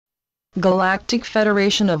Galactic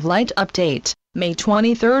Federation of Light Update, May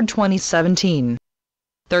 23, 2017.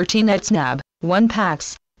 13 Etsnab, 1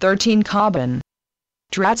 Pax, 13 Carbon.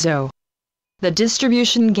 Dratzo. The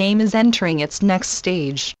distribution game is entering its next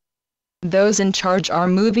stage. Those in charge are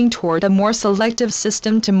moving toward a more selective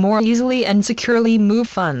system to more easily and securely move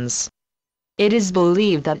funds. It is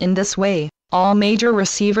believed that in this way, all major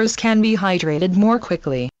receivers can be hydrated more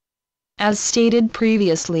quickly. As stated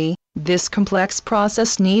previously, this complex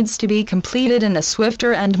process needs to be completed in a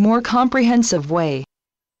swifter and more comprehensive way.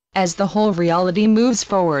 As the whole reality moves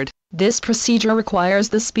forward, this procedure requires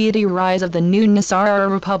the speedy rise of the new Nasara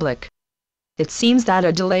Republic. It seems that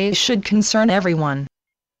a delay should concern everyone.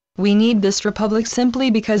 We need this republic simply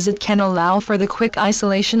because it can allow for the quick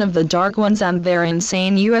isolation of the Dark Ones and their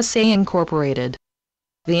insane USA Incorporated.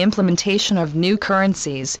 The implementation of new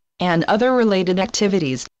currencies, and other related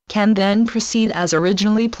activities, can then proceed as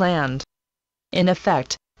originally planned. In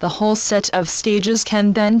effect, the whole set of stages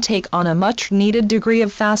can then take on a much-needed degree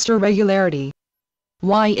of faster regularity.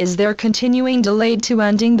 Why is there continuing delay to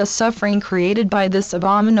ending the suffering created by this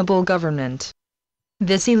abominable government?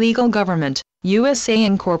 This illegal government, USA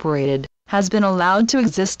Incorporated, has been allowed to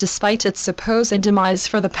exist despite its supposed demise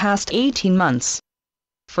for the past 18 months.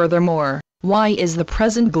 Furthermore, why is the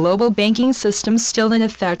present global banking system still in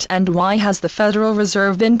effect, and why has the Federal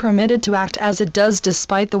Reserve been permitted to act as it does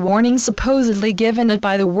despite the warnings supposedly given it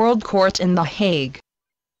by the World Court in The Hague?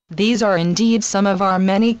 These are indeed some of our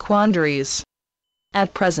many quandaries.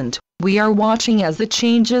 At present, we are watching as the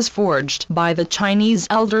changes forged by the Chinese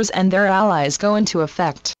elders and their allies go into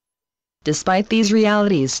effect. Despite these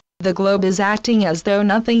realities, the globe is acting as though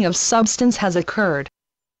nothing of substance has occurred.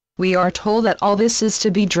 We are told that all this is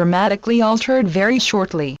to be dramatically altered very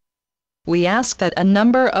shortly. We ask that a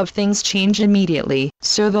number of things change immediately,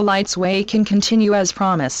 so the light's way can continue as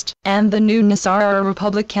promised, and the new Nasara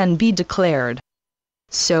Republic can be declared.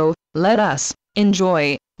 So, let us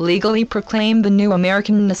legally proclaim the new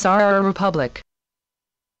American Nasara Republic.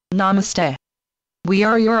 Namaste. We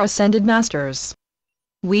are your ascended masters.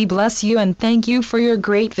 We bless you and thank you for your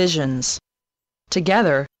great visions.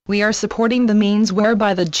 Together, we are supporting the means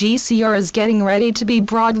whereby the GCR is getting ready to be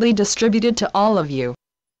broadly distributed to all of you.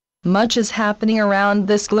 Much is happening around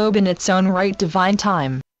this globe in its own right divine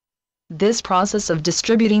time. This process of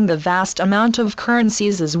distributing the vast amount of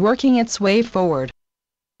currencies is working its way forward.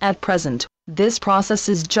 At present, this process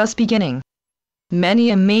is just beginning. Many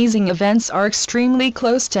amazing events are extremely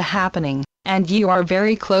close to happening, and you are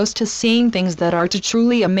very close to seeing things that are to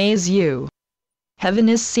truly amaze you. Heaven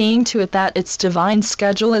is seeing to it that its divine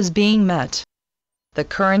schedule is being met. The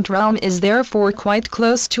current realm is therefore quite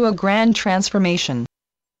close to a grand transformation.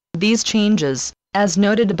 These changes, as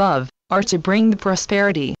noted above, are to bring the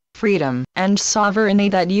prosperity, freedom, and sovereignty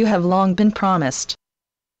that you have long been promised.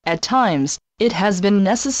 At times, it has been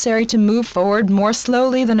necessary to move forward more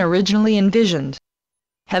slowly than originally envisioned.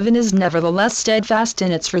 Heaven is nevertheless steadfast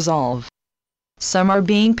in its resolve. Some are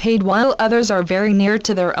being paid while others are very near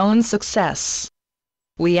to their own success.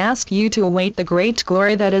 We ask you to await the great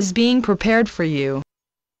glory that is being prepared for you.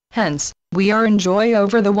 Hence, we are in joy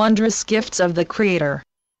over the wondrous gifts of the Creator.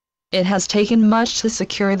 It has taken much to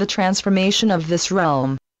secure the transformation of this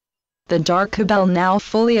realm. The Dark Cabal now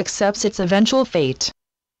fully accepts its eventual fate.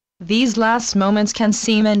 These last moments can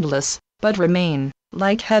seem endless, but remain,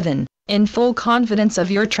 like heaven, in full confidence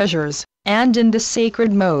of your treasures, and in this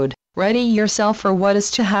sacred mode, ready yourself for what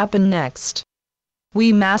is to happen next.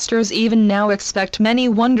 We masters even now expect many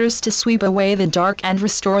wonders to sweep away the dark and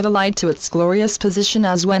restore the light to its glorious position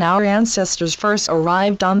as when our ancestors first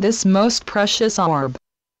arrived on this most precious orb.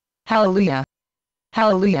 Hallelujah!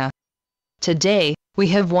 Hallelujah! Today, we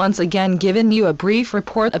have once again given you a brief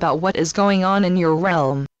report about what is going on in your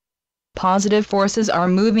realm. Positive forces are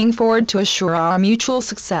moving forward to assure our mutual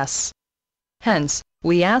success. Hence,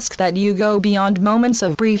 we ask that you go beyond moments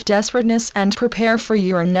of brief desperateness and prepare for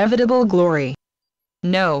your inevitable glory.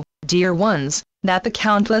 Know, dear ones, that the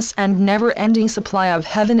countless and never-ending supply of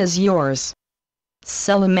heaven is yours.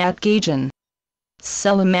 Selamat Gajan.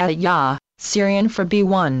 Selamat Ya, Syrian for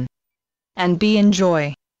B1. And be in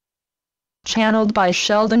joy. Channeled by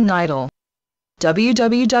Sheldon Neidel.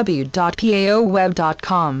 www.paoweb.com